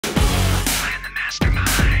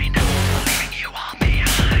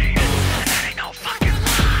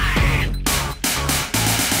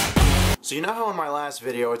So you know how in my last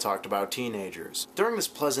video I talked about teenagers? During this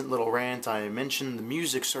pleasant little rant I mentioned the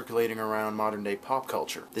music circulating around modern day pop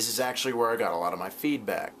culture. This is actually where I got a lot of my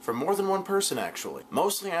feedback, from more than one person actually.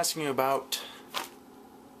 Mostly asking about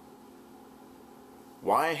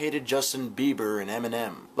why I hated Justin Bieber and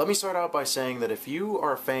Eminem. Let me start out by saying that if you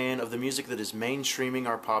are a fan of the music that is mainstreaming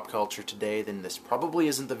our pop culture today, then this probably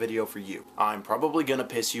isn't the video for you. I'm probably gonna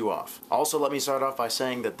piss you off. Also, let me start off by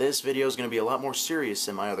saying that this video is gonna be a lot more serious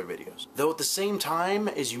than my other videos. Though at the same time,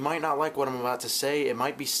 as you might not like what I'm about to say, it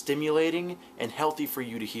might be stimulating and healthy for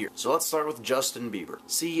you to hear. So let's start with Justin Bieber.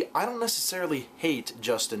 See, I don't necessarily hate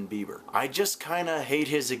Justin Bieber. I just kinda hate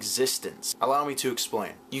his existence. Allow me to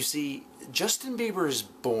explain. You see, Justin Bieber is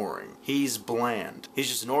boring. He's bland. He's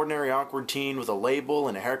just an ordinary awkward teen with a label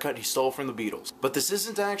and a haircut he stole from the Beatles. But this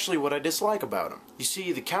isn't actually what I dislike about him. You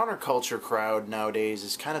see, the counterculture crowd nowadays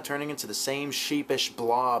is kind of turning into the same sheepish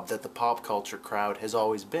blob that the pop culture crowd has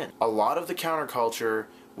always been. A lot of the counterculture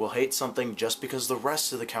will hate something just because the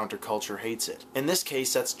rest of the counterculture hates it. In this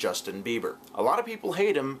case, that's Justin Bieber. A lot of people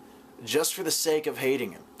hate him just for the sake of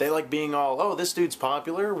hating him. They like being all, oh, this dude's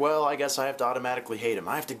popular, well, I guess I have to automatically hate him.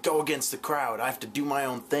 I have to go against the crowd. I have to do my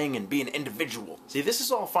own thing and be an individual. See, this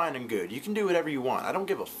is all fine and good. You can do whatever you want. I don't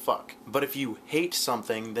give a fuck. But if you hate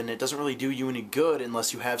something, then it doesn't really do you any good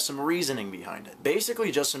unless you have some reasoning behind it.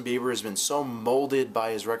 Basically, Justin Bieber has been so molded by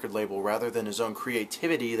his record label rather than his own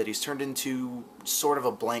creativity that he's turned into sort of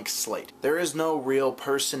a blank slate. There is no real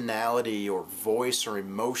personality or voice or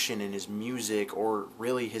emotion in his music or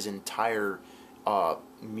really his entire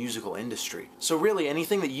musical industry. So really,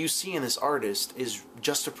 anything that you see in this artist is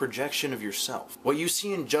just a projection of yourself. What you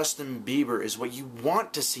see in Justin Bieber is what you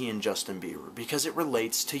want to see in Justin Bieber because it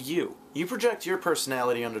relates to you. You project your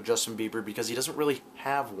personality onto Justin Bieber because he doesn't really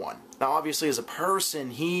have one. Now obviously as a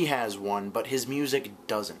person he has one, but his music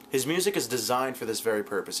doesn't. His music is designed for this very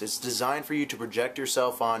purpose. It's designed for you to project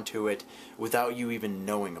yourself onto it without you even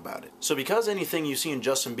knowing about it. So because anything you see in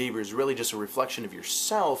Justin Bieber is really just a reflection of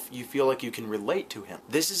yourself, you feel like you can relate to him.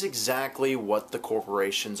 This is exactly what the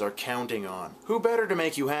corporations are counting on. Who better to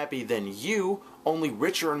make you happy than you, only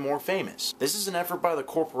richer and more famous? This is an effort by the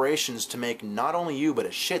corporations to make not only you but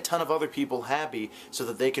a shit ton of other people happy so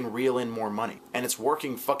that they can reel in more money. And it's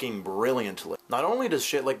working fucking brilliantly. Not only does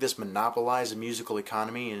shit like this monopolize the musical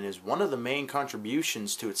economy and is one of the main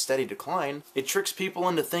contributions to its steady decline, it tricks people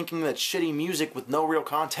into thinking that shitty music with no real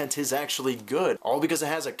content is actually good, all because it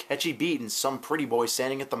has a catchy beat and some pretty boy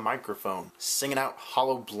standing at the microphone, singing out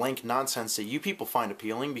hollow blank nonsense that you people find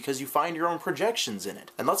appealing because you find your own projections in it.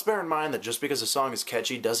 And let's bear in mind that just because a song is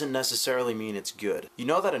catchy doesn't necessarily mean it's good. You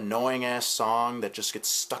know that annoying ass song that just gets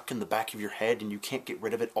stuck in the back of your head and you can't get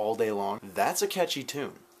rid of it all day long? That's a catchy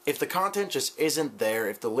tune. If the content just isn't there,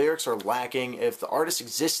 if the lyrics are lacking, if the artist's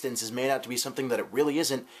existence is made out to be something that it really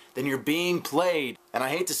isn't, then you're being played. And I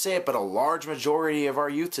hate to say it, but a large majority of our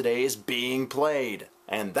youth today is being played.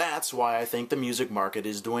 And that's why I think the music market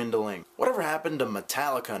is dwindling. Whatever happened to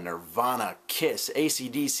Metallica, Nirvana, Kiss,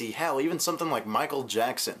 AC/DC, hell, even something like Michael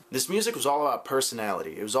Jackson? This music was all about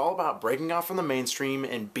personality. It was all about breaking off from the mainstream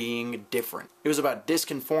and being different. It was about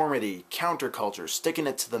disconformity, counterculture, sticking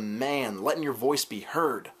it to the man, letting your voice be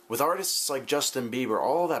heard. With artists like Justin Bieber,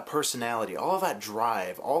 all of that personality, all of that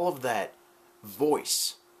drive, all of that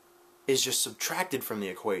voice is just subtracted from the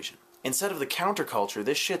equation. Instead of the counterculture,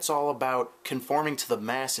 this shit's all about conforming to the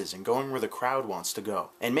masses and going where the crowd wants to go.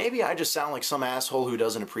 And maybe I just sound like some asshole who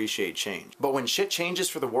doesn't appreciate change. But when shit changes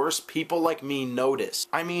for the worse, people like me notice.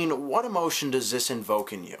 I mean, what emotion does this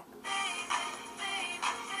invoke in you?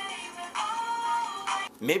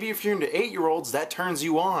 Maybe if you're into 8-year-olds, that turns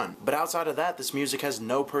you on. But outside of that, this music has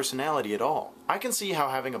no personality at all. I can see how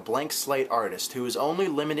having a blank slate artist who is only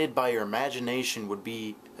limited by your imagination would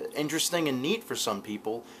be interesting and neat for some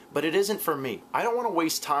people, but it isn't for me. I don't want to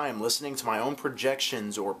waste time listening to my own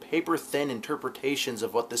projections or paper-thin interpretations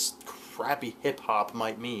of what this crappy hip-hop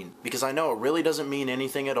might mean, because I know it really doesn't mean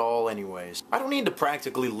anything at all anyways. I don't need to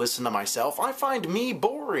practically listen to myself. I find me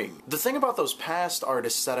boring. The thing about those past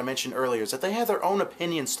artists that I mentioned earlier is that they had their own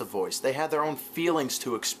opinions to voice. They had their own feelings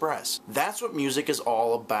to express. That's what music is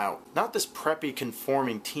all about. Not this preppy,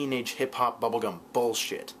 conforming teenage hip-hop bubblegum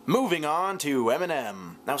bullshit. Moving on to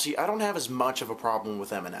Eminem. Now see, I don't have as much of a problem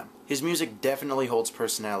with Eminem. His music definitely holds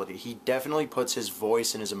personality. He definitely puts his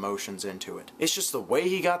voice and his emotions into it. It's just the way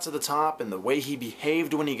he got to the top and the way he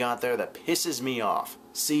behaved when he got there that pisses me off.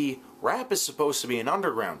 See, rap is supposed to be an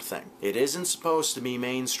underground thing. It isn't supposed to be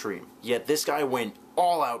mainstream. Yet this guy went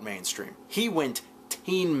all out mainstream. He went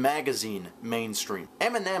Teen Magazine mainstream.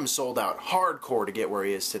 Eminem sold out hardcore to get where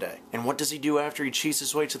he is today. And what does he do after he cheats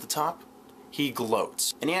his way to the top? he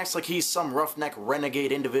gloats. And he acts like he's some roughneck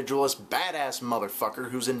renegade individualist badass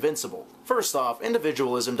motherfucker who's invincible. First off,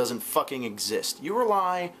 individualism doesn't fucking exist. You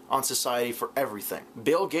rely on society for everything.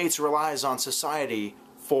 Bill Gates relies on society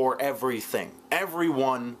for everything.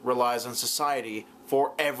 Everyone relies on society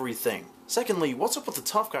for everything. Secondly, what's up with the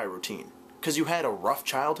tough guy routine? Because you had a rough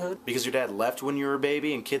childhood? Because your dad left when you were a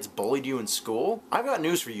baby and kids bullied you in school? I've got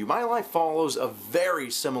news for you. My life follows a very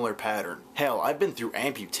similar pattern. Hell, I've been through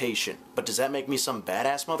amputation. But does that make me some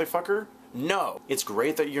badass motherfucker? No. It's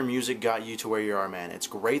great that your music got you to where you are, man. It's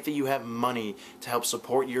great that you have money to help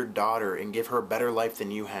support your daughter and give her a better life than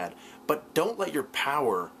you had. But don't let your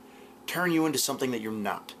power turn you into something that you're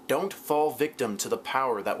not. Don't fall victim to the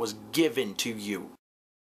power that was given to you.